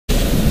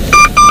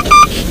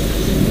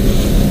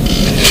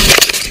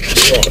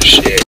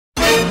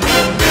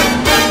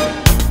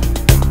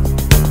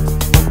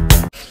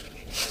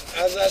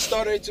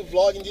started to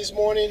vlogging this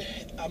morning,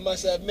 I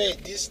must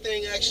admit, this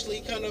thing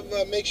actually kind of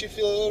makes you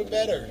feel a little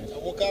better. I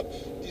woke up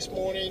this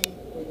morning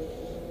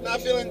not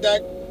feeling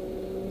that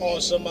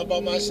awesome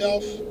about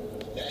myself.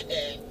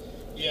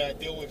 Yeah, I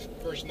deal with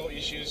personal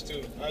issues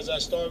too. As I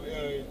start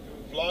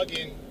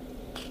vlogging,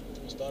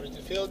 I started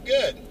to feel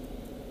good.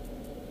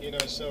 You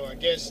know, so I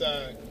guess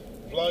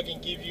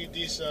vlogging give you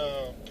this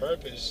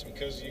purpose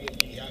because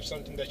you have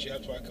something that you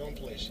have to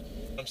accomplish.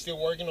 I'm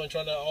still working on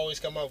trying to always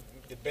come out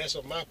with the best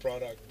of my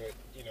product, but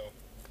you know,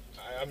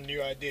 I'm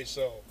new at this,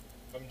 so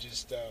I'm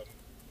just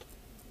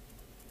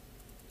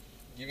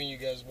giving you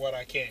guys what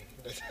I can.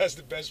 That's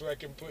the best way I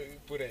can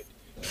put it.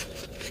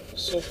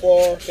 So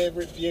far,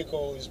 favorite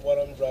vehicle is what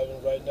I'm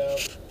driving right now,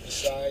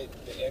 beside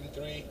the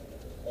M3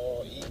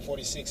 or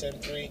E46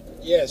 M3.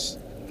 Yes,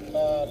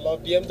 I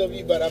love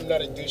BMW, but I'm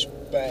not a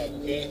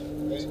douchebag, okay?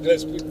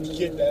 Let's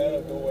get that out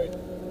of the way.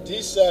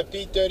 This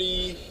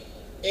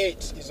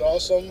P38 is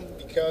awesome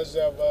because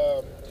of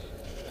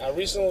I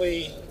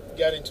recently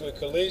got into a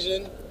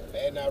collision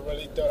and I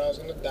really thought I was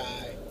gonna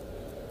die,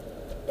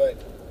 but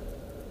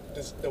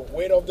the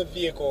weight of the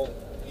vehicle,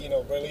 you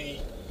know,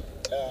 really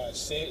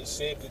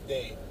saved the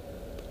day,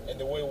 and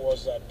the way it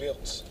was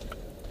built.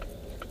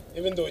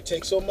 Even though it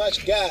takes so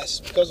much gas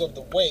because of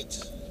the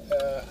weight,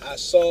 I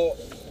saw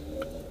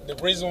the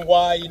reason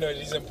why, you know, it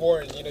is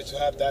important, you know, to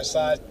have that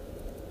side.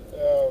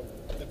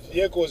 The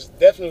vehicle is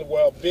definitely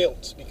well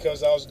built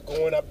because I was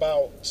going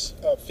about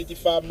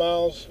 55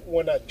 miles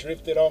when I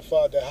drifted off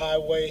the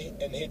highway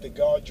and hit the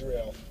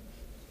guardrail.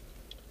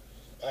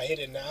 I hit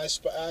an ice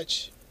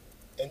patch,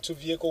 and two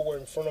vehicles were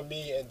in front of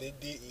me, and they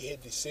did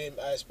hit the same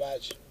ice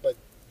patch, but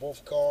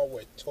both cars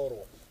were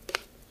total.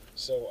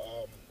 So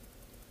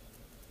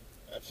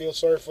I feel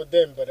sorry for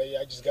them, but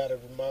I just gotta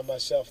remind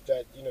myself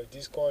that, you know,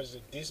 this car is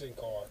a decent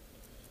car,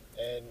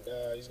 and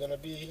it's gonna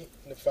be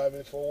in the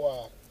family for a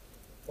while.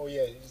 Oh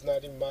yeah, it's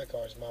not even my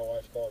car, it's my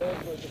wife's car.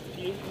 For the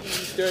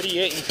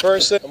P38 in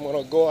person, I'm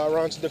gonna go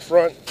around to the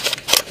front.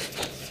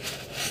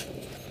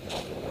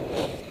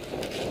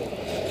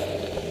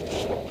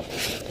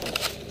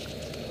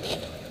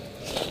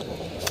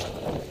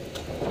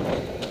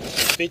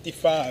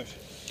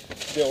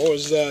 '55. There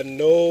was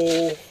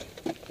no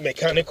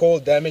mechanical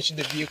damage to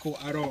the vehicle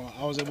at all.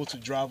 I was able to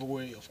drive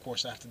away, of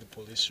course, after the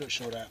police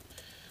showed up.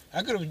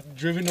 I could have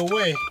driven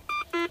away,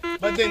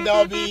 but then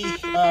that'll be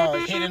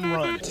hit and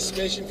run.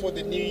 Anticipation for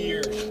the new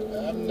year.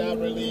 I'm not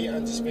really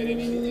anticipating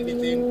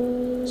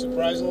anything.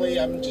 Surprisingly,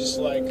 I'm just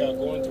like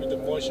going through the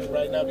motions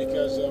right now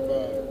because of,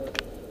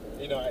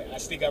 you know, I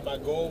still got my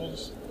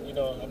goals. You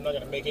know, I'm not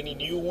gonna make any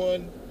new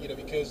one. You know,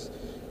 because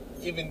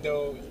even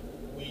though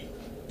we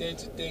tend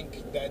to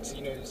think that,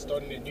 you know,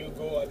 starting a new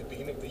goal at the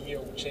beginning of the year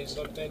will change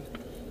something,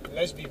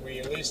 let's be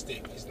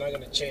realistic. It's not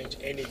gonna change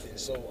anything.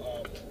 So.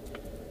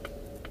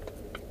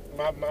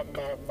 My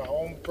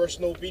own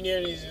personal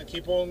opinion is to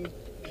keep on,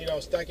 you know,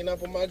 stacking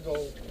up on my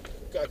goal,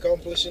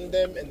 accomplishing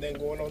them, and then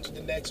going on to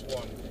the next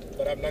one.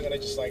 But I'm not gonna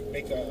just like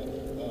make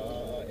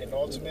an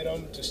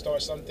ultimatum to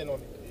start something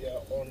on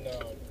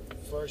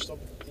 1st of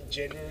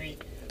January,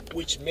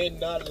 which may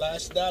not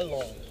last that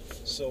long.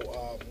 So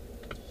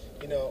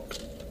you know,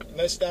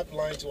 let's stop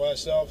lying to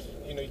ourselves.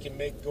 You know, you can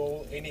make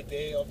goal any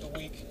day of the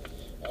week,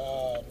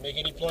 make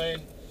any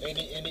plan,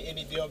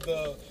 any day of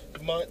the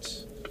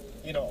month.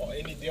 You know,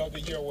 any day of the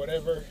year or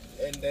whatever,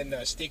 and then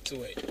stick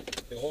to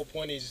it. The whole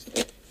point is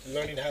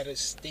learning how to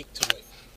stick to it.